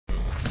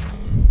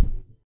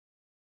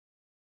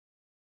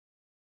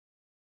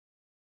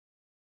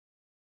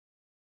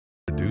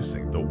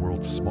Introducing the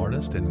world's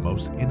smartest and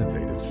most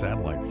innovative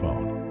satellite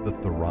phone, the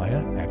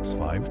Thuraya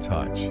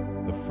X5-Touch,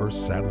 the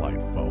first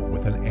satellite phone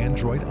with an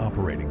Android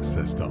operating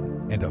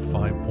system and a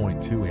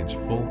 5.2-inch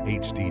Full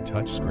HD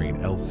touchscreen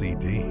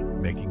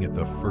LCD, making it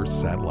the first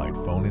satellite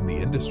phone in the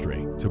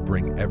industry to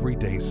bring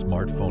everyday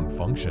smartphone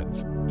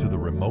functions to the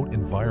remote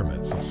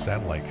environments of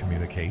satellite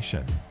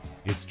communication.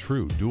 Its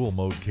true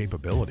dual-mode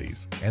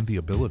capabilities and the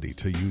ability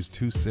to use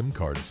two SIM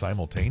cards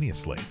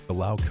simultaneously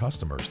allow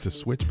customers to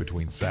switch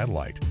between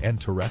satellite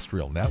and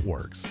terrestrial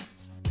networks.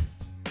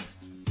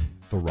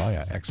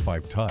 Thuraya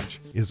X5-Touch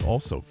is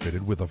also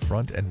fitted with a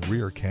front and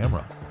rear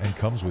camera and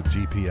comes with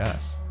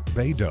GPS,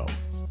 BeiDou,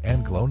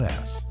 and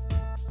GLONASS.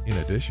 In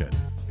addition,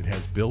 it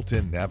has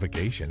built-in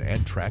navigation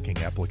and tracking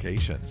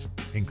applications,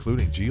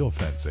 including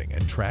geofencing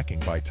and tracking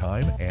by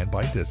time and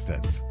by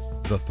distance.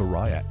 The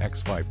Thuraya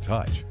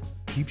X5-Touch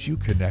keeps you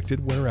connected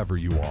wherever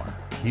you are,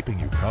 keeping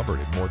you covered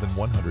in more than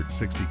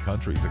 160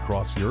 countries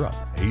across Europe,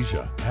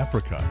 Asia,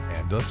 Africa,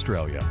 and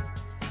Australia.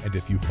 And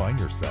if you find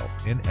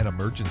yourself in an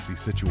emergency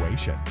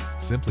situation,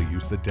 simply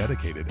use the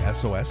dedicated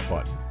SOS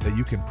button that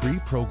you can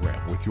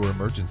pre-program with your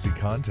emergency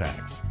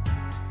contacts.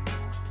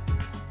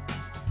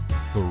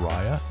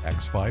 Thuraya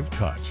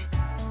X5-Touch,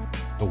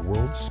 the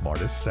world's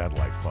smartest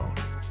satellite phone.